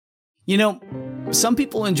You know, some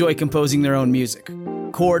people enjoy composing their own music,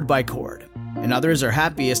 chord by chord, and others are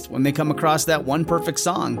happiest when they come across that one perfect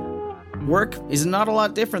song. Work is not a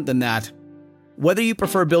lot different than that. Whether you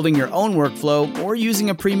prefer building your own workflow or using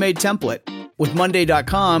a pre-made template, with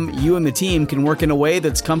Monday.com, you and the team can work in a way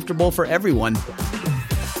that's comfortable for everyone.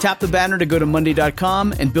 Tap the banner to go to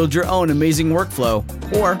Monday.com and build your own amazing workflow,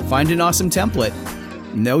 or find an awesome template.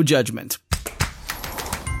 No judgment.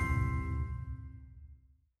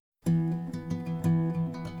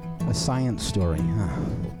 A science story, huh?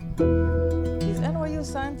 These NYU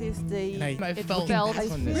scientists, I felt right.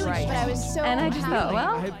 But I was so And I just thought,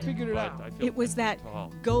 well, I had figured it out. it was that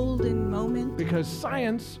golden moment. Because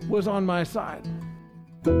science was on my side.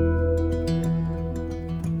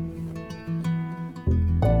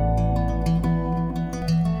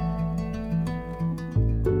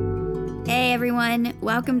 Hey everyone,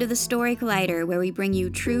 welcome to the Story Collider, where we bring you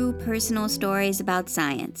true personal stories about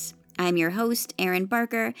science. I'm your host, Erin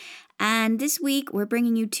Barker, and this week we're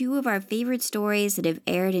bringing you two of our favorite stories that have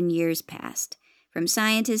aired in years past, from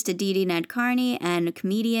scientist Aditi Nadkarni and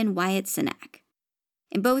comedian Wyatt Cenac.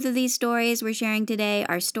 In both of these stories we're sharing today,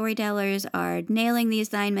 our storytellers are nailing the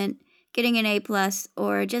assignment, getting an A+,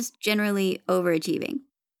 or just generally overachieving.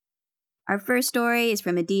 Our first story is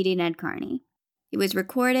from Aditi Nadkarni. It was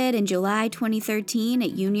recorded in July 2013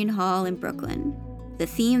 at Union Hall in Brooklyn. The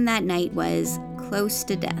theme that night was Close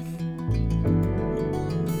to Death.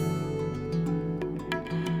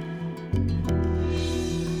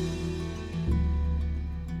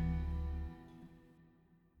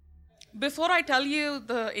 Before I tell you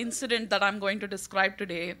the incident that I'm going to describe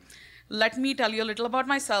today, let me tell you a little about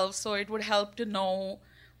myself so it would help to know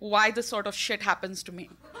why this sort of shit happens to me.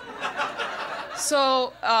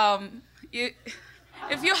 So,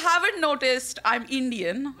 if you haven't noticed, I'm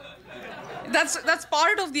Indian. That's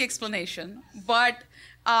part of the explanation. But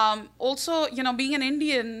also, being an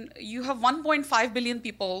Indian, you have 1.5 billion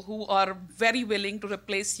people who are very willing to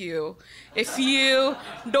replace you if you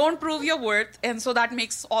don't prove your worth, and so that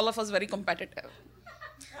makes all of us very competitive.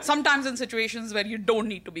 Sometimes in situations where you don't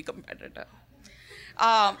need to be competitive.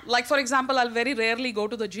 Like, for example, I'll very rarely go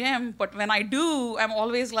to the gym, but when I do, I'm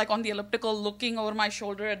always like on the elliptical looking over my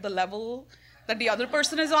shoulder at the level that the other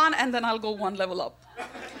person is on, and then I'll go one level up.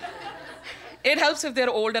 It helps if they're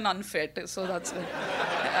old and unfit, so that's it.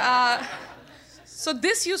 So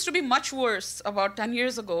this used to be much worse about 10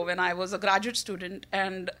 years ago when I was a graduate student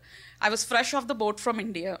and I was fresh off the boat from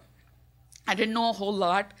India. I didn't know a whole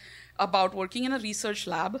lot about working in a research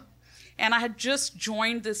lab, and I had just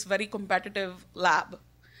joined this very competitive lab.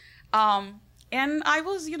 And I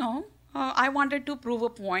was, I wanted to prove a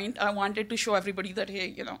point. I wanted to show everybody that,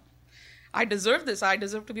 hey, I deserve this. I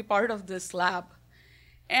deserve to be part of this lab.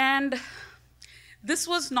 And this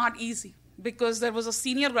was not easy because there was a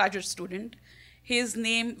senior graduate student. His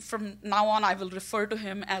name, from now on, I will refer to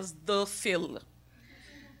him as the Phil.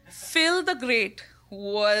 Phil the Great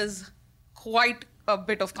was quite a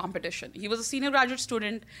bit of competition. He was a senior graduate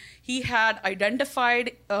student. He had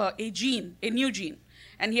identified a new gene,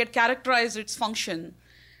 and he had characterized its function.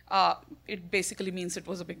 It basically means it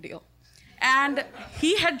was a big deal. And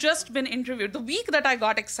he had just been interviewed. The week that I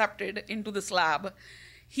got accepted into this lab,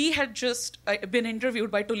 he had just been interviewed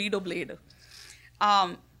by Toledo Blade.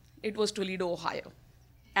 It was Toledo, Ohio.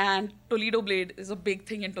 And Toledo Blade is a big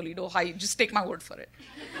thing in Toledo, Ohio. Just take my word for it.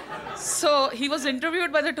 So he was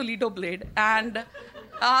interviewed by the Toledo Blade. And,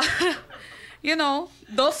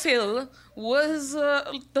 the Phil was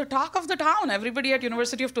the talk of the town. Everybody at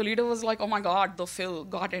University of Toledo was like, oh my God, the Phil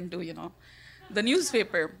got into, the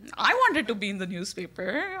newspaper. I wanted to be in the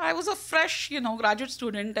newspaper. I was a fresh, graduate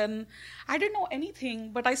student, and I didn't know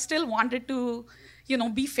anything, but I still wanted to,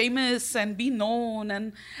 be famous and be known.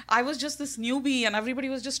 And I was just this newbie, and everybody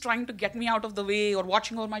was just trying to get me out of the way or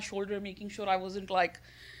watching over my shoulder, making sure I wasn't like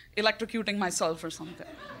electrocuting myself or something.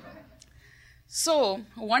 So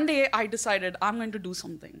one day I decided I'm going to do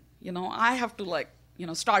something. I have to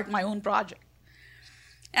start my own project.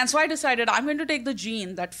 And so I decided I'm going to take the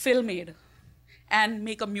gene that Phil made and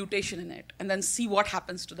make a mutation in it, and then see what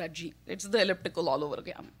happens to that gene. It's the elliptical all over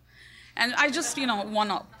again. And I just,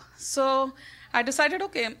 one up. So I decided,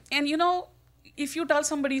 okay, and if you tell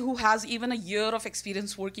somebody who has even a year of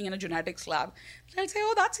experience working in a genetics lab, they'll say,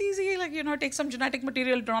 oh, that's easy, take some genetic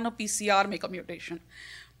material, run a PCR, make a mutation.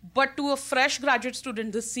 But to a fresh graduate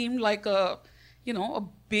student, this seemed like a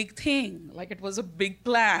big thing, like it was a big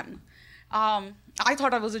plan. I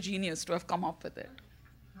thought I was a genius to have come up with it.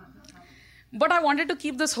 But I wanted to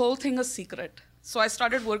keep this whole thing a secret. So I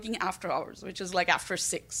started working after hours, which is like after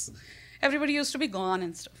 6. Everybody used to be gone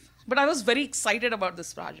and stuff. But I was very excited about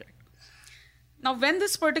this project. Now, when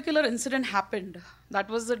this particular incident happened, that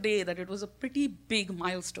was the day that it was a pretty big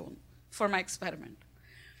milestone for my experiment.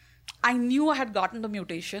 I knew I had gotten the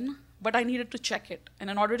mutation, but I needed to check it. And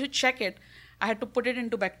in order to check it, I had to put it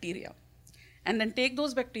into bacteria and then take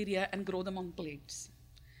those bacteria and grow them on plates.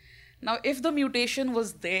 Now, if the mutation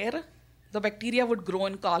was there, the bacteria would grow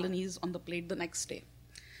in colonies on the plate the next day.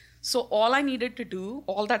 So all I needed to do,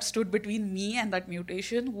 all that stood between me and that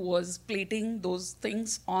mutation, was plating those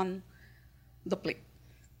things on the plate.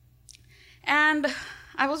 And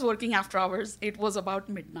I was working after hours. It was about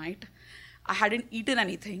midnight. I hadn't eaten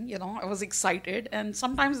anything, I was excited. And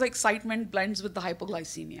sometimes the excitement blends with the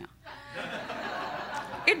hypoglycemia.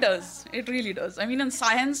 It does. It really does. I mean, in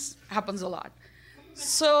science, happens a lot.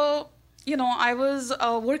 So, I was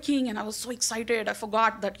working and I was so excited. I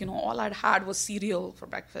forgot that, all I'd had was cereal for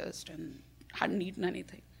breakfast and hadn't eaten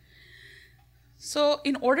anything. So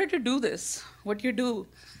in order to do this, what you do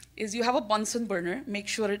is you have a Bunsen burner, make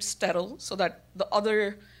sure it's sterile so that the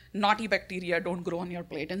other naughty bacteria don't grow on your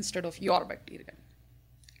plate instead of your bacteria.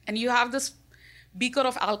 And you have this beaker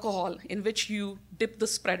of alcohol in which you dip the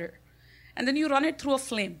spreader. And then you run it through a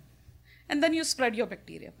flame. And then you spread your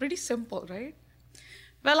bacteria. Pretty simple, right?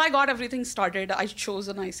 Well, I got everything started. I chose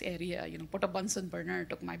a nice area, put a Bunsen burner,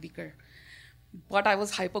 took my beaker. But I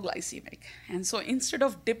was hypoglycemic. And so instead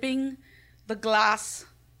of dipping the glass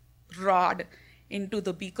rod into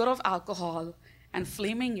the beaker of alcohol and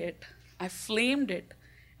flaming it, I flamed it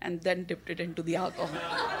and then dipped it into the alcohol.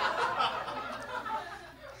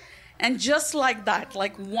 And just like that,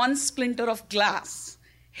 like one splinter of glass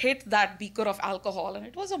hit that beaker of alcohol, and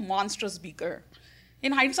it was a monstrous beaker.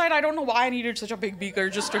 In hindsight, I don't know why I needed such a big beaker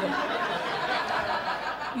just to go.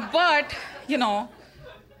 But,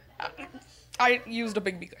 I used a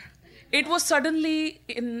big beaker. It was suddenly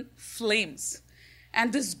in flames.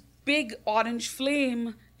 And this big orange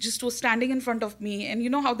flame just was standing in front of me. And you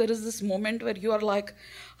know how there is this moment where you are like,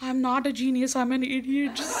 I'm not a genius, I'm an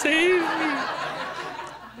idiot, just save me.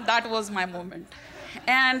 That was my moment.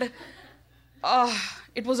 And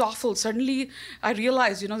it was awful. Suddenly, I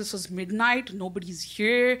realized, this was midnight, nobody's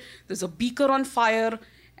here, there's a beaker on fire,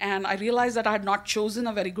 and I realized that I had not chosen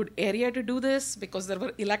a very good area to do this because there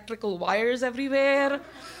were electrical wires everywhere,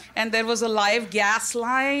 and there was a live gas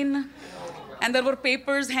line, and there were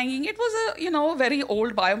papers hanging. It was a, very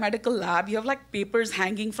old biomedical lab. You have, papers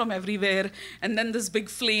hanging from everywhere, and then this big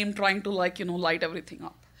flame trying to, light everything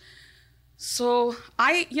up. So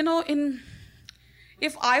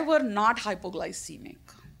if I were not hypoglycemic,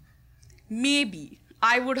 maybe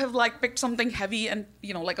I would have picked something heavy and,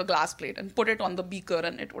 like a glass plate and put it on the beaker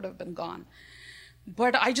and it would have been gone.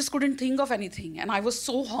 But I just couldn't think of anything. And I was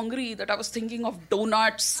so hungry that I was thinking of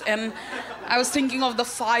donuts and I was thinking of the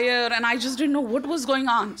fire and I just didn't know what was going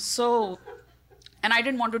on. And I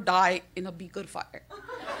didn't want to die in a beaker fire.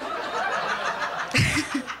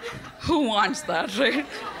 Who wants that, right?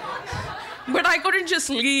 But I couldn't just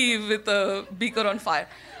leave with a beaker on fire.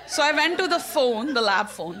 So I went to the phone, the lab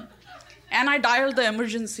phone, and I dialed the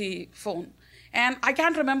emergency phone. And I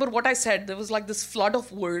can't remember what I said. There was this flood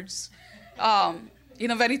of words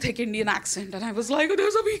in a very thick Indian accent. And I was like,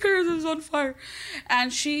 there's a beaker, this is on fire.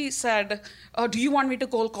 And she said, do you want me to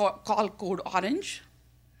call code orange?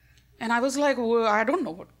 And I was like, well, I don't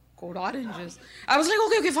know what code orange is. I was like,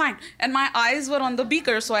 okay, fine. And my eyes were on the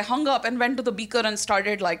beaker, so I hung up and went to the beaker and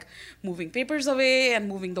started moving papers away and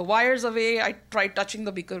moving the wires away. I tried touching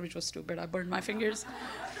the beaker, which was stupid. I burned my fingers.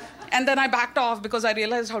 And then I backed off because I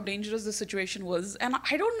realized how dangerous the situation was. And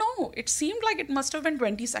I don't know. It seemed like it must have been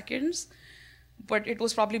 20 seconds, but it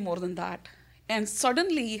was probably more than that. And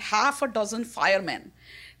suddenly, half a dozen firemen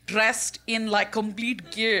dressed in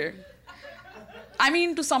complete gear. I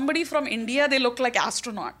mean, to somebody from India, they looked like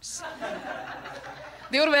astronauts.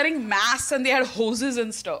 They were wearing masks and they had hoses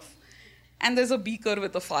and stuff. And there's a beaker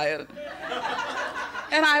with a fire.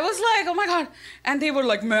 And I was like, oh my God. And they were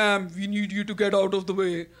like, ma'am, we need you to get out of the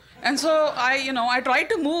way. And so I tried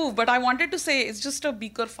to move, but I wanted to say it's just a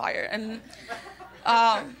beaker fire. And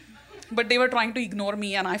but they were trying to ignore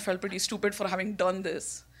me and I felt pretty stupid for having done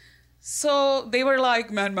this. So they were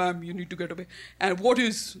like, ma'am, you need to get away. And what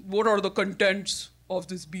are the contents of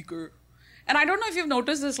this beaker? And I don't know if you've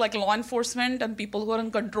noticed this, law enforcement and people who are in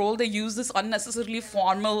control, they use this unnecessarily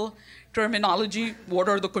formal terminology. What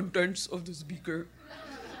are the contents of this beaker?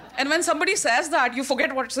 And when somebody says that, you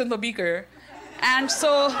forget what's in the beaker. And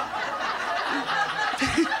so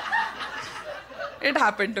it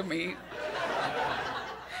happened to me.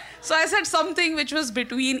 So I said something which was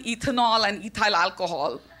between ethanol and ethyl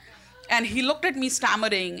alcohol. And he looked at me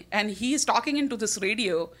stammering, and he's talking into this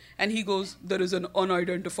radio, and he goes, there is an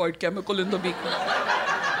unidentified chemical in the beaker.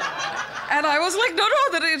 And I was like, no,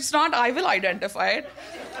 it's not. I will identify it.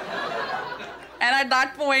 And at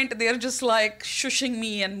that point, they're just like shushing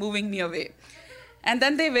me and moving me away. And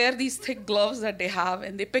then they wear these thick gloves that they have,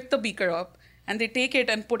 and they pick the beaker up, and they take it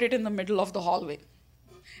and put it in the middle of the hallway.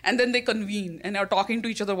 And then they convene and are talking to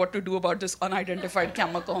each other what to do about this unidentified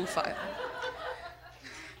chemical on fire.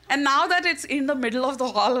 And now that it's in the middle of the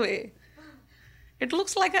hallway, it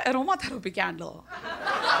looks like an aromatherapy candle.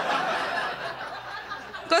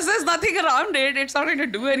 Because there's nothing around it, it's not going to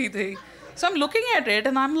do anything. So I'm looking at it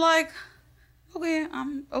and I'm like, okay,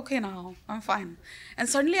 I'm okay now, I'm fine. And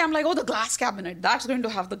suddenly I'm like, oh, the glass cabinet, that's going to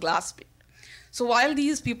have the glass plate. So while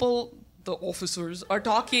these people, the officers, are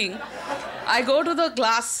talking, I go to the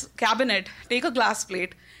glass cabinet, take a glass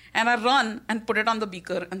plate, and I run and put it on the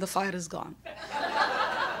beaker, and the fire is gone.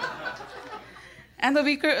 And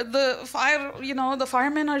the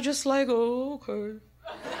firemen are just like, oh, okay.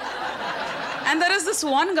 And there is this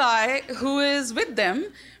one guy who is with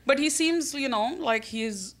them, but he seems, like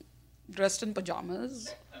he's dressed in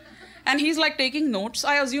pajamas. And he's like taking notes.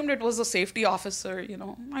 I assumed it was a safety officer,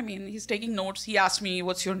 he's taking notes. He asked me,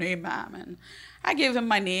 what's your name, ma'am? And I gave him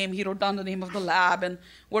my name. He wrote down the name of the lab and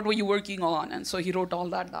what were you working on? And so he wrote all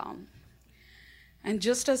that down. And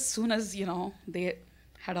just as soon as, they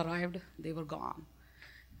had arrived, they were gone.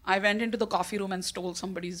 I went into the coffee room and stole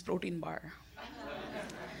somebody's protein bar.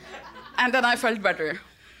 And then I felt better.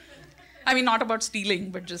 I mean, not about stealing,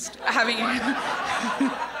 but just having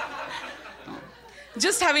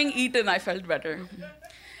just having eaten, I felt better.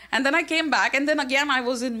 And then I came back, and then again, I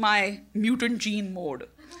was in my mutant gene mode.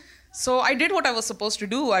 So I did what I was supposed to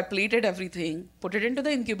do. I plated everything, put it into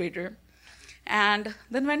the incubator, and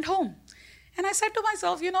then went home. And I said to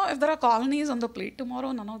myself, if there are colonies on the plate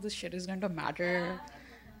tomorrow, none of this shit is going to matter.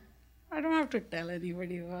 I don't have to tell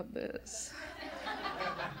anybody about this.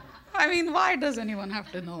 I mean, why does anyone have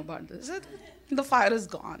to know about this? The fire is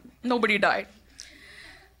gone. Nobody died.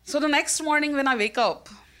 So the next morning when I wake up,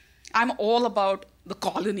 I'm all about the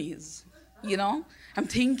colonies, I'm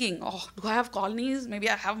thinking, oh, do I have colonies? Maybe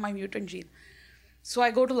I have my mutant gene. So I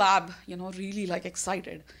go to lab, really like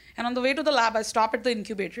excited. And on the way to the lab, I stop at the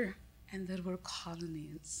incubator, and there were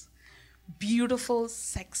colonies. Beautiful,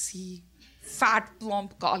 sexy, fat,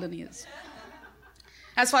 plump colonies.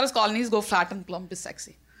 As far as colonies go, fat and plump is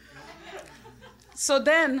sexy. So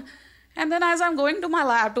then as I'm going to my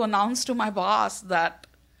lab to announce to my boss that,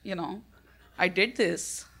 I did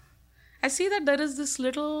this, I see that there is this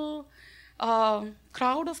little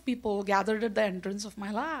crowd of people gathered at the entrance of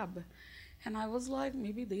my lab. And I was like,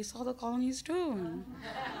 maybe they saw the colonies too.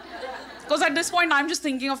 Because at this point, I'm just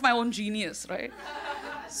thinking of my own genius, right?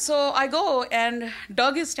 So I go, and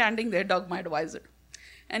Doug is standing there, Doug, my advisor.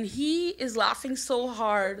 And he is laughing so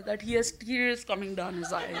hard that he has tears coming down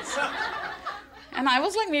his eyes. And I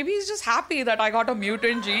was like, maybe he's just happy that I got a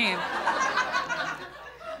mutant gene.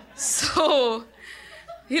 So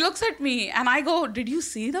he looks at me, and I go, did you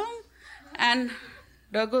see them? And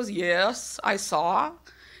Doug goes, yes, I saw.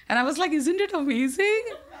 And I was like, isn't it amazing?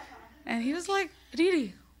 And he was like,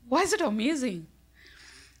 Riri, why is it amazing?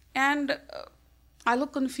 And I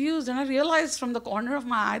look confused, and I realize from the corner of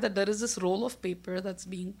my eye that there is this roll of paper that's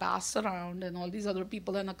being passed around, and all these other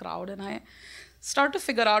people in a crowd, and I start to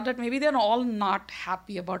figure out that maybe they're all not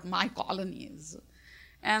happy about my colonies.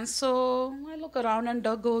 And so I look around, and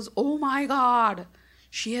Doug goes, oh my God,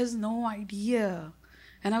 she has no idea.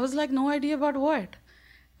 And I was like, no idea about what?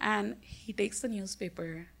 And he takes the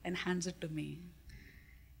newspaper and hands it to me.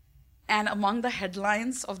 And among the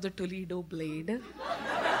headlines of the Toledo Blade,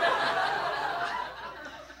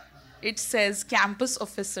 it says, campus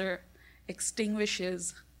officer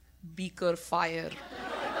extinguishes beaker fire.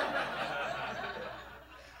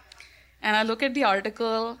 And I look at the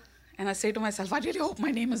article, and I say to myself, I really hope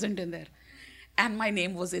my name isn't in there. And my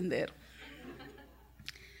name was in there.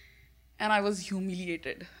 And I was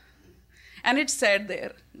humiliated. And it said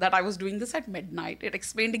there that I was doing this at midnight. It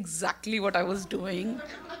explained exactly what I was doing.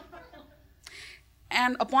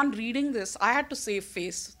 And upon reading this, I had to save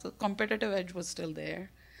face. The competitive edge was still there.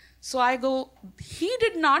 So I go, he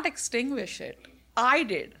did not extinguish it. I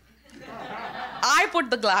did. I put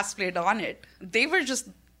the glass plate on it. They were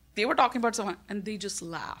talking about someone, and they just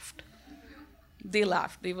laughed. They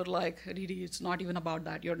laughed. They were like, Riri, it's not even about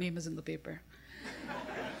that. Your name is in the paper.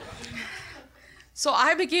 So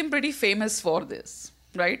I became pretty famous for this,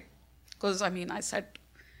 right? Because, I set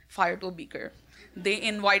fire to a beaker. They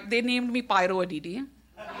named me Pyro Aditi.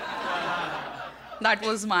 That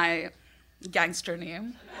was my gangster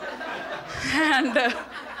name.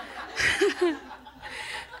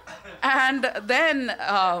 And then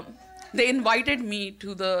they invited me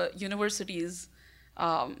to the university's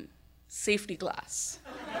safety class.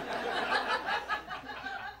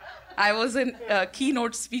 I was a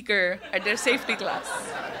keynote speaker at their safety class.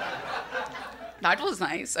 That was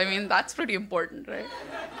nice. I mean, that's pretty important, right?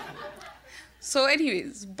 So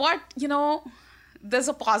anyways, but, there's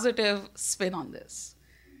a positive spin on this.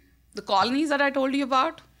 The colonies that I told you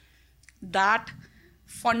about, that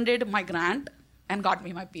funded my grant and got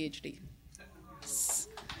me my PhD. So,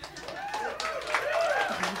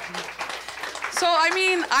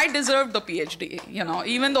 I deserved the PhD,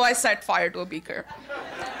 even though I set fire to a beaker.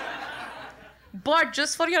 But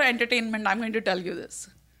just for your entertainment, I'm going to tell you this.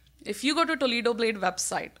 If you go to Toledo Blade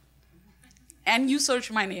website and you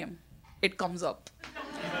search my name, it comes up.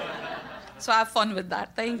 So have fun with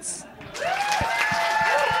that. Thanks.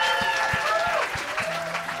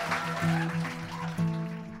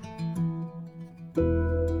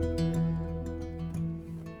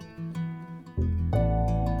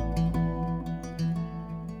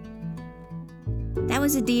 That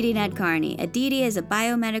was Aditi Nadkarni. Aditi is a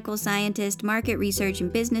biomedical scientist, market research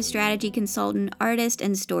and business strategy consultant, artist,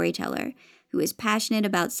 and storyteller who is passionate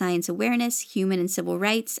about science awareness, human and civil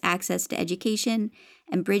rights, access to education,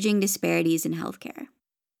 and bridging disparities in healthcare.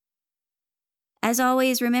 As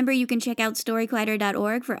always, remember you can check out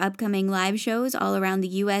storycollider.org for upcoming live shows all around the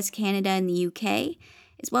US, Canada, and the UK,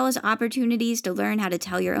 as well as opportunities to learn how to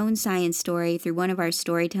tell your own science story through one of our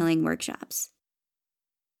storytelling workshops.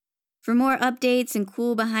 For more updates and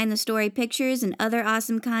cool behind-the-story pictures and other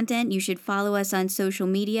awesome content, you should follow us on social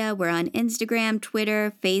media. We're on Instagram,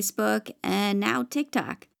 Twitter, Facebook, and now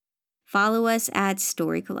TikTok. Follow us at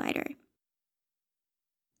Story Collider.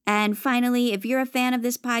 And finally, if you're a fan of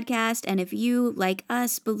this podcast, and if you, like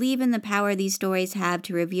us, believe in the power these stories have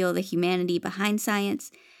to reveal the humanity behind science,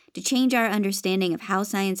 to change our understanding of how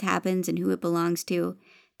science happens and who it belongs to,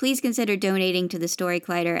 please consider donating to the Story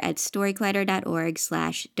Collider at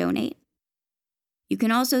storycollider.org/donate. You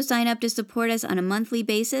can also sign up to support us on a monthly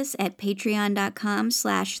basis at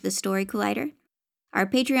patreon.com/thestorycollider. Our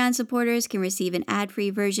Patreon supporters can receive an ad-free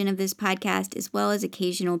version of this podcast as well as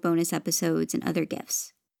occasional bonus episodes and other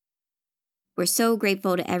gifts. We're so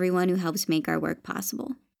grateful to everyone who helps make our work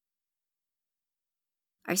possible.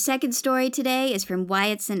 Our second story today is from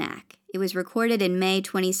Wyatt Cenac. It was recorded in May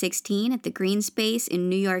 2016 at the Green Space in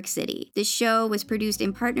New York City. This show was produced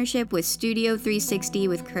in partnership with Studio 360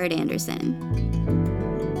 with Kurt Anderson.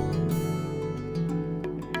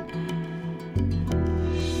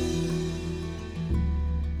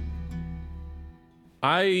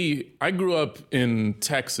 I grew up in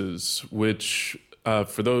Texas, which,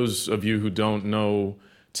 for those of you who don't know,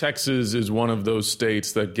 Texas is one of those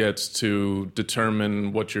states that gets to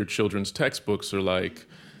determine what your children's textbooks are like.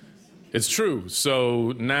 It's true.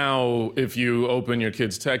 So now if you open your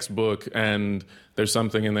kid's textbook and there's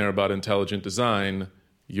something in there about intelligent design,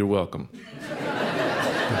 you're welcome.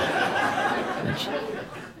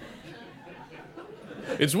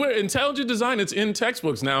 It's weird. Intelligent design, it's in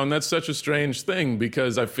textbooks now, and that's such a strange thing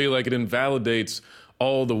because I feel like it invalidates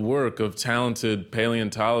all the work of talented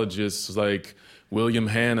paleontologists like William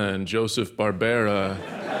Hanna and Joseph Barbera.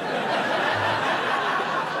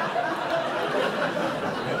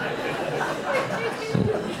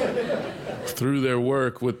 Through their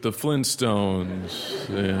work with the Flintstones,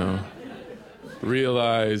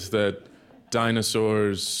 realize that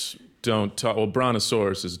dinosaurs don't talk. Well,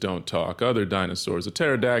 brontosauruses don't talk. Other dinosaurs, a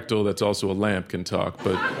pterodactyl that's also a lamp can talk,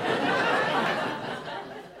 but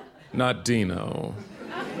not Dino.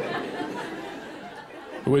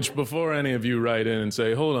 Which, before any of you write in and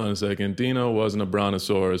say, hold on a second, Dino wasn't a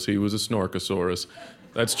brontosaurus, he was a snorkosaurus.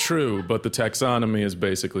 That's true, but the taxonomy is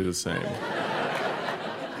basically the same.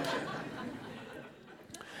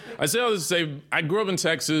 I say all this to say, I grew up in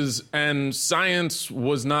Texas, and science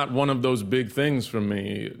was not one of those big things for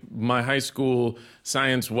me. My high school,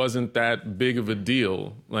 science wasn't that big of a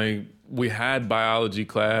deal. Like, we had biology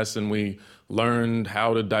class, and we learned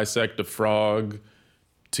how to dissect a frog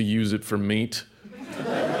to use it for meat.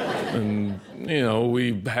 And,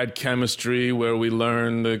 we had chemistry where we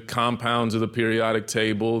learned the compounds of the periodic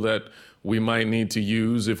table that we might need to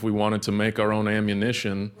use if we wanted to make our own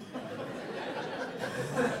ammunition.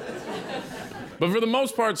 But for the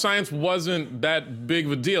most part, science wasn't that big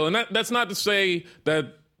of a deal. And that's not to say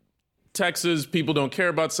that Texas people don't care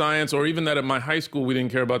about science, or even that at my high school we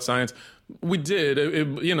didn't care about science. We did.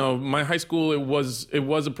 My high school, it was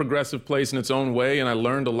a progressive place in its own way, and I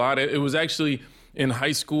learned a lot. It was actually in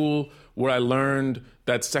high school where I learned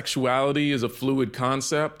that sexuality is a fluid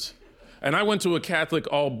concept. And I went to a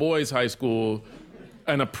Catholic all-boys high school,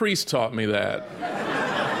 and a priest taught me that.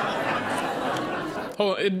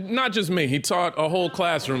 Not just me, he taught a whole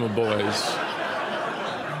classroom of boys.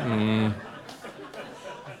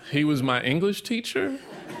 He was my English teacher?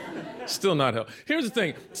 Still not help. Here's the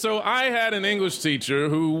thing. So I had an English teacher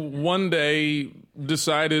who one day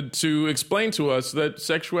decided to explain to us that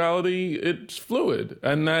sexuality, it's fluid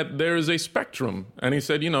and that there is a spectrum. And he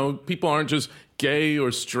said, people aren't just gay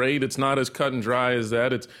or straight. It's not as cut and dry as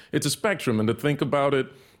that. It's a spectrum. And to think about it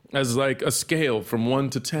as like a scale from 1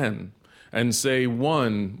 to 10 and say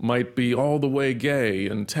 1 might be all the way gay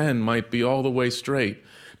and 10 might be all the way straight.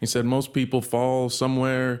 He said most people fall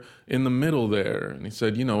somewhere in the middle there. And he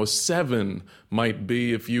said, a 7 might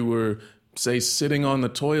be if you were, say, sitting on the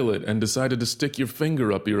toilet and decided to stick your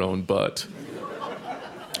finger up your own butt.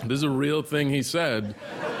 This is a real thing he said.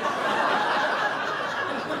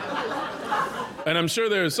 And I'm sure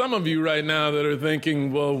there are some of you right now that are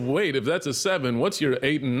thinking, well, wait, if that's a 7, what's your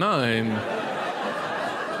 8 and 9?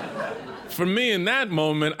 For me in that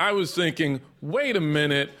moment, I was thinking, wait a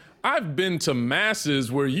minute, I've been to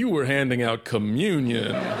masses where you were handing out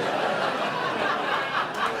communion.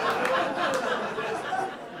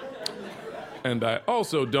 And I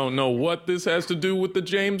also don't know what this has to do with the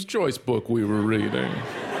James Joyce book we were reading.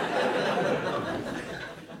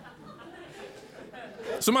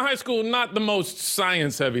 So my high school, not the most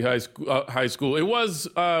science-heavy high school. It was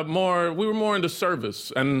we were more into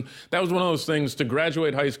service. And that was one of those things, to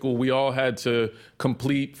graduate high school, we all had to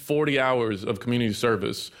complete 40 hours of community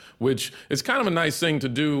service, which is kind of a nice thing to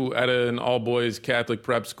do at an all-boys Catholic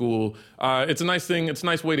prep school. It's a nice thing. It's a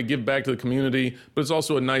nice way to give back to the community, but it's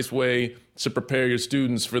also a nice way to prepare your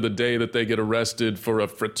students for the day that they get arrested for a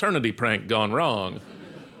fraternity prank gone wrong,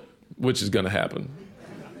 which is going to happen.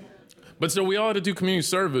 But so we all had to do community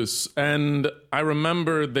service, and I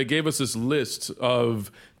remember they gave us this list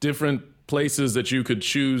of different places that you could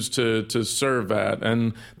choose to serve at.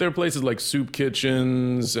 And there are places like soup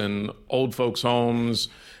kitchens and old folks' homes.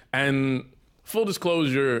 And full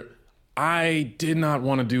disclosure, I did not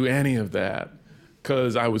want to do any of that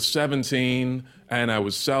because I was 17 and I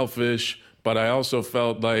was selfish, but I also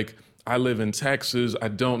felt like I live in Texas. I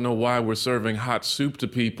don't know why we're serving hot soup to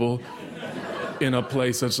people in a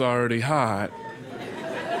place that's already hot.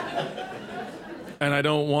 And I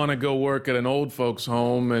don't want to go work at an old folks'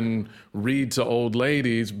 home and read to old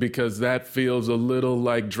ladies because that feels a little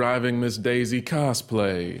like driving Miss Daisy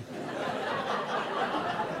cosplay.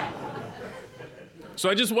 So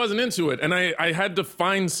I just wasn't into it. And I had to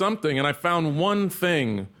find something, and I found one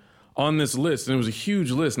thing on this list, and it was a huge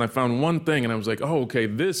list, and I found one thing, and I was like, oh, okay,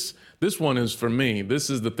 this one is for me. This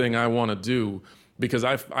is the thing I want to do. Because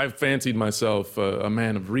I've fancied myself a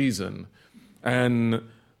man of reason. And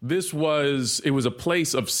it was a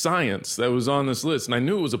place of science that was on this list. And I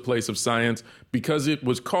knew it was a place of science because it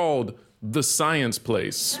was called the Science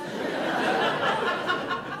Place.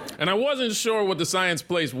 And I wasn't sure what the Science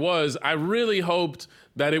Place was. I really hoped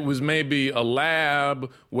that it was maybe a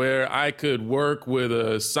lab where I could work with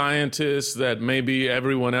a scientist that maybe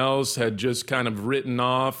everyone else had just kind of written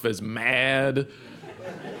off as mad.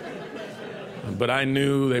 But I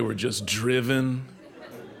knew they were just driven.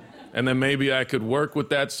 And then maybe I could work with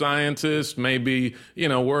that scientist, maybe,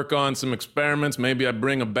 work on some experiments. Maybe I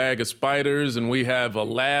bring a bag of spiders and we have a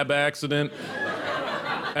lab accident.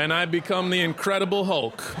 And I become the Incredible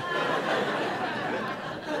Hulk.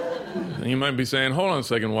 And you might be saying, hold on a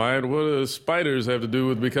second, Wyatt, what do spiders have to do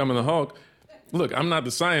with becoming the Hulk? Look, I'm not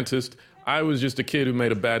the scientist. I was just a kid who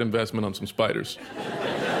made a bad investment on some spiders.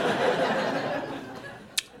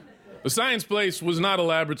 The Science Place was not a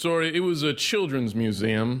laboratory. It was a children's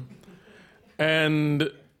museum. And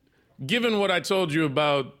given what I told you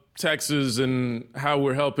about Texas and how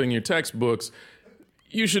we're helping your textbooks,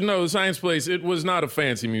 you should know the Science Place, it was not a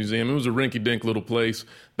fancy museum. It was a rinky-dink little place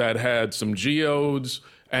that had some geodes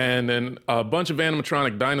and then a bunch of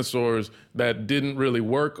animatronic dinosaurs that didn't really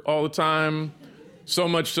work all the time. So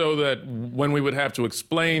much so that when we would have to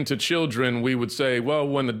explain to children, we would say, well,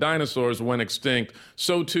 when the dinosaurs went extinct,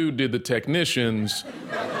 so too did the technicians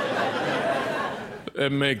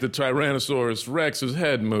and make the Tyrannosaurus Rex's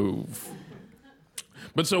head move.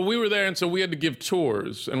 But so we were there, and so we had to give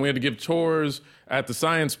tours, and we had to give tours at the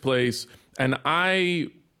Science Place, and I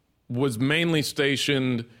was mainly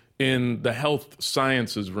stationed in the health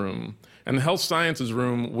sciences room. And the health sciences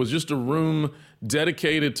room was just a room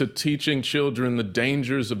dedicated to teaching children the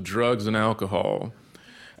dangers of drugs and alcohol.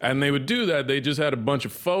 And they would do that. They just had a bunch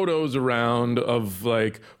of photos around of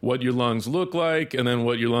like what your lungs look like and then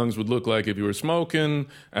what your lungs would look like if you were smoking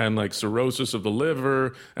and like cirrhosis of the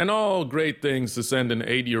liver and all great things to send an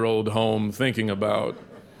 8-year-old home thinking about.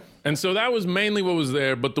 And so that was mainly what was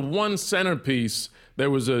there. But the one centerpiece, there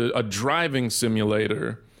was a driving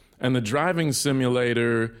simulator. And the driving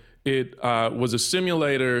simulator It was a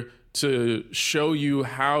simulator to show you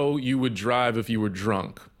how you would drive if you were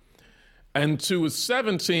drunk. And to a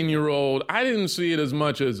 17-year-old, I didn't see it as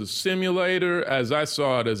much as a simulator as I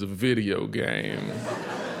saw it as a video game.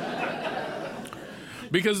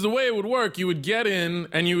 Because the way it would work, you would get in,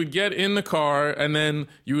 and you would get in the car, and then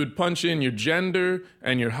you would punch in your gender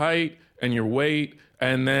and your height and your weight,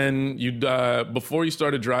 and then you'd before you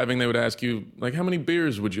started driving, they would ask you, like, how many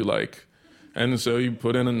beers would you like? And so you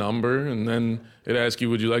put in a number, and then it'd ask you,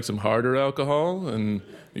 would you like some harder alcohol? And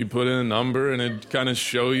you put in a number, and it'd kind of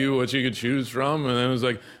show you what you could choose from. And then it was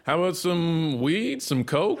like, how about some weed, some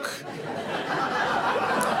Coke?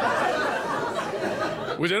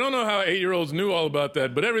 Which I don't know how 8-year-olds knew all about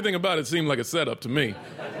that, but everything about it seemed like a setup to me.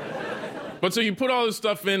 But so you put all this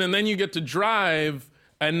stuff in, and then you get to drive,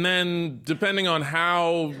 and then depending on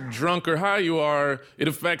how drunk or high you are, it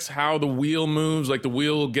affects how the wheel moves. Like the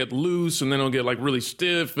wheel will get loose, and then it'll get like really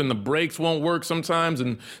stiff, and the brakes won't work sometimes,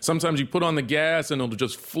 and sometimes you put on the gas, and it'll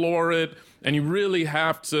just floor it, and you really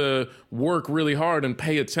have to work really hard and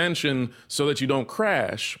pay attention so that you don't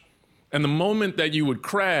crash. And the moment that you would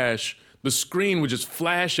crash, the screen would just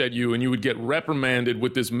flash at you, and you would get reprimanded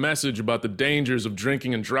with this message about the dangers of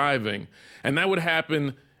drinking and driving. And that would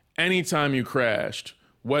happen anytime you crashed,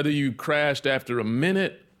 whether you crashed after a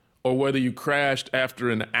minute or whether you crashed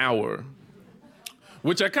after an hour.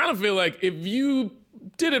 Which I kind of feel like if you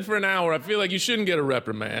did it for an hour, I feel like you shouldn't get a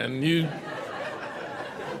reprimand. You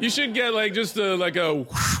should get like just a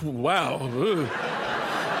wow. Ugh.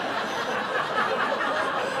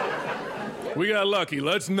 We got lucky.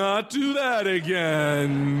 Let's not do that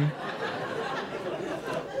again.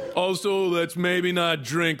 Also, let's maybe not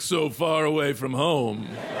drink so far away from home.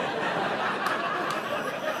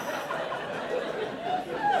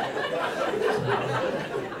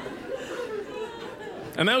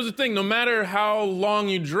 And that was the thing. No matter how long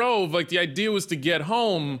you drove, like the idea was to get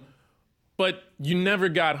home, but you never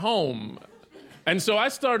got home. And so I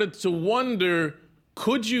started to wonder,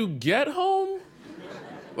 could you get home?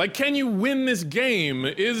 Like, can you win this game?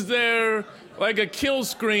 Is there like a kill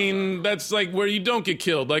screen that's like where you don't get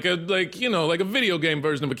killed, like a video game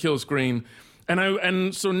version of a kill screen?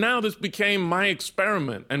 And so now this became my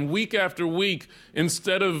experiment. And week after week,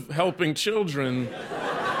 instead of helping children,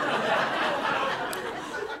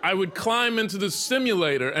 I would climb into the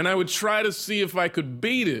simulator and I would try to see if I could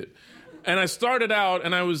beat it. And I started out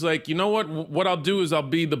and I was like, you know what? What I'll do is I'll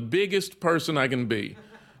be the biggest person I can be.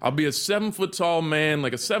 I'll be a 7-foot-tall man,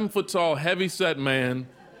 like a 7-foot-tall, heavy-set man,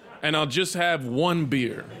 and I'll just have one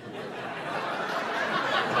beer.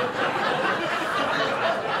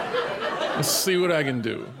 Let's see what I can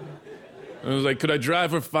do. And I was like, could I drive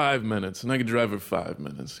for 5 minutes? And I could drive for 5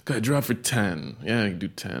 minutes. Could I drive for 10? Yeah, I could do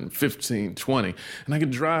 10, 15, 20. And I could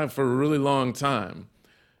drive for a really long time.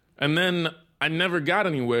 And then I never got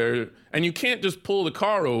anywhere. And you can't just pull the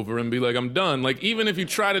car over and be like, I'm done. Like, even if you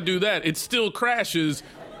try to do that, it still crashes.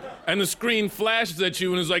 And the screen flashes at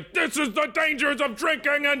you and is like, this is the dangers of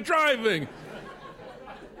drinking and driving.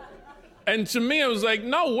 And to me, I was like,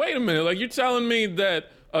 no, wait a minute. Like, you're telling me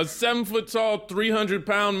that a 7-foot-tall,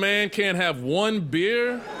 300-pound man can't have one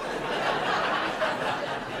beer?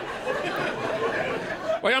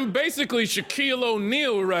 Like, I'm basically Shaquille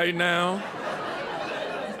O'Neal right now.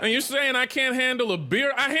 And you're saying I can't handle a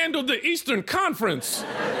beer? I handled the Eastern Conference.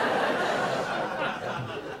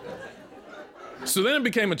 So then it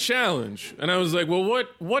became a challenge. And I was like, well,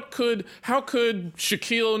 how could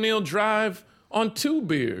Shaquille O'Neal drive on 2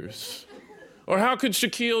 beers? Or how could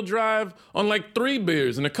Shaquille drive on like 3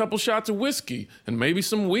 beers and a couple shots of whiskey and maybe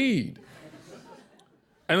some weed?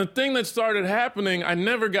 And the thing that started happening, I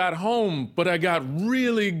never got home, but I got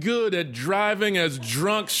really good at driving as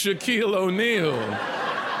drunk Shaquille O'Neal.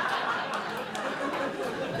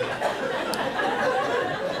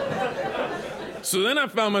 So then I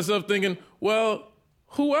found myself thinking, well,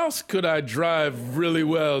 who else could I drive really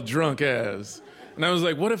well drunk as? And I was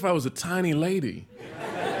like, what if I was a tiny lady?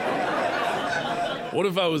 What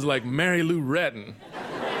if I was like Mary Lou Retton?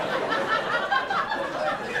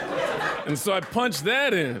 And so I punched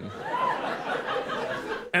that in.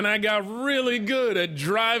 And I got really good at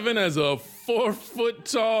driving as a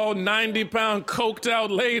 4-foot-tall, 90-pound,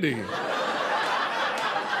 coked-out lady.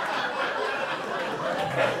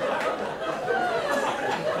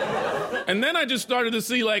 And then I just started to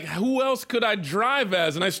see, like, who else could I drive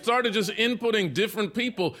as? And I started just inputting different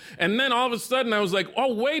people. And then all of a sudden I was like,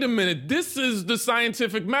 oh, wait a minute. This is the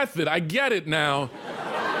scientific method. I get it now.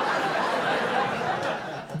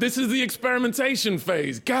 This is the experimentation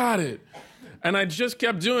phase. Got it. And I just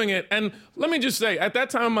kept doing it. And let me just say, at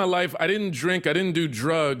that time in my life, I didn't drink, I didn't do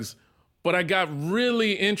drugs, but I got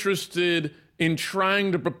really interested in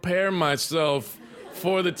trying to prepare myself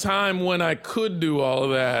for the time when I could do all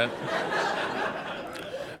of that.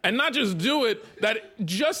 And not just do it, that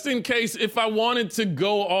just in case if I wanted to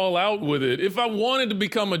go all out with it, if I wanted to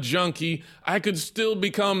become a junkie, I could still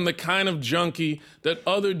become the kind of junkie that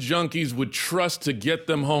other junkies would trust to get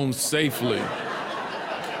them home safely.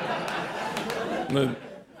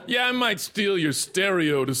 Yeah, I might steal your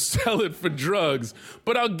stereo to sell it for drugs,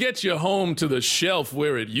 but I'll get you home to the shelf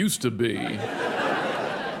where it used to be.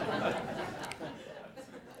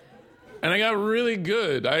 And I got really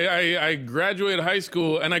good. I graduated high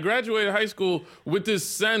school, and I graduated high school with this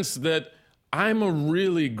sense that I'm a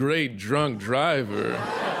really great drunk driver,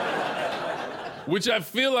 which I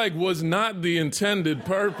feel like was not the intended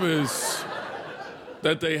purpose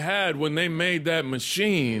that they had when they made that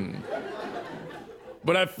machine.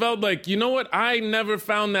 But I felt like, you know what? I never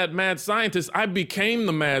found that mad scientist. I became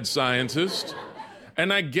the mad scientist,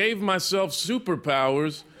 and I gave myself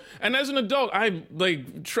superpowers. And as an adult,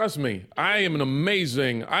 trust me, I am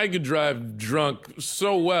I could drive drunk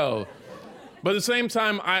so well. But at the same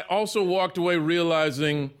time, I also walked away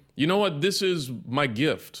realizing, you know what? This is my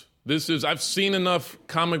gift. I've seen enough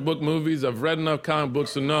comic book movies, I've read enough comic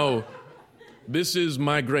books to know this is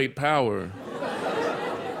my great power.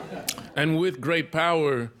 And with great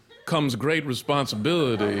power comes great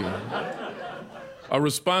responsibility. A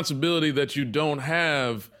responsibility that you don't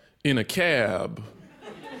have in a cab.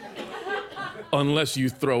 Unless you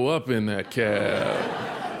throw up in that cab.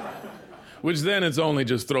 Which then it's only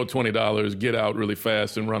just throw $20, get out really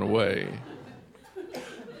fast, and run away.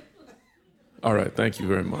 All right, thank you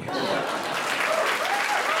very much.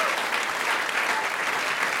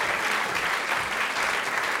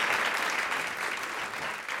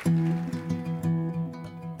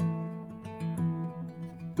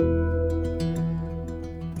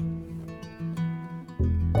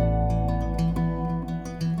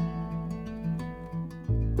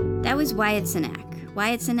 That was Wyatt Cenac.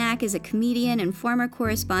 Wyatt Cenac is a comedian and former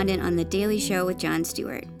correspondent on The Daily Show with Jon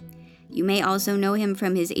Stewart. You may also know him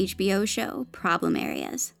from his HBO show, Problem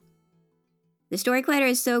Areas. The Story Collider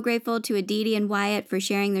is so grateful to Aditi and Wyatt for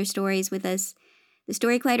sharing their stories with us. The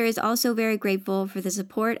Story Collider is also very grateful for the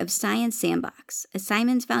support of Science Sandbox, a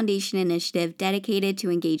Simons Foundation initiative dedicated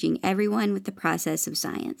to engaging everyone with the process of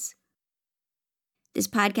science. This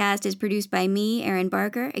podcast is produced by me, Erin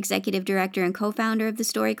Barker, executive director and co-founder of The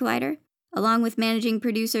Story Collider, along with managing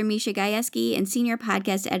producer Misha Gajewski and senior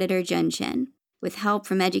podcast editor Jen Chen, with help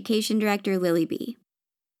from education director Lily B.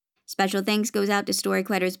 Special thanks goes out to Story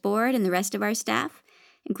Collider's board and the rest of our staff,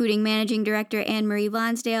 including managing director Anne-Marie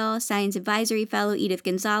Lonsdale, science advisory fellow Edith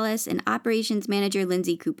Gonzalez, and operations manager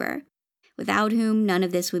Lindsay Cooper, without whom none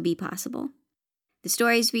of this would be possible. The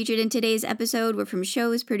stories featured in today's episode were from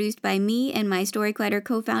shows produced by me and my Story Collider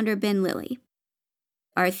co-founder Ben Lilly.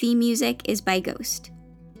 Our theme music is by Ghost.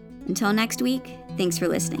 Until next week, thanks for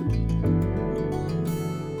listening.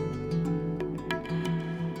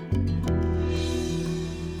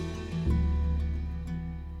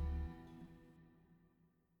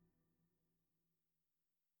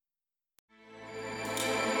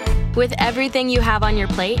 With everything you have on your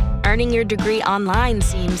plate, earning your degree online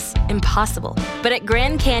seems impossible. But at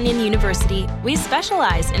Grand Canyon University, we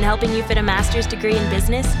specialize in helping you fit a master's degree in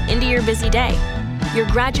business into your busy day. Your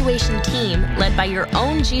graduation team, led by your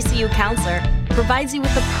own GCU counselor, provides you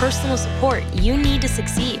with the personal support you need to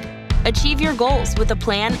succeed. Achieve your goals with a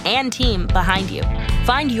plan and team behind you.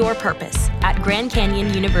 Find your purpose at Grand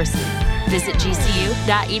Canyon University. Visit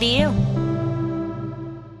gcu.edu.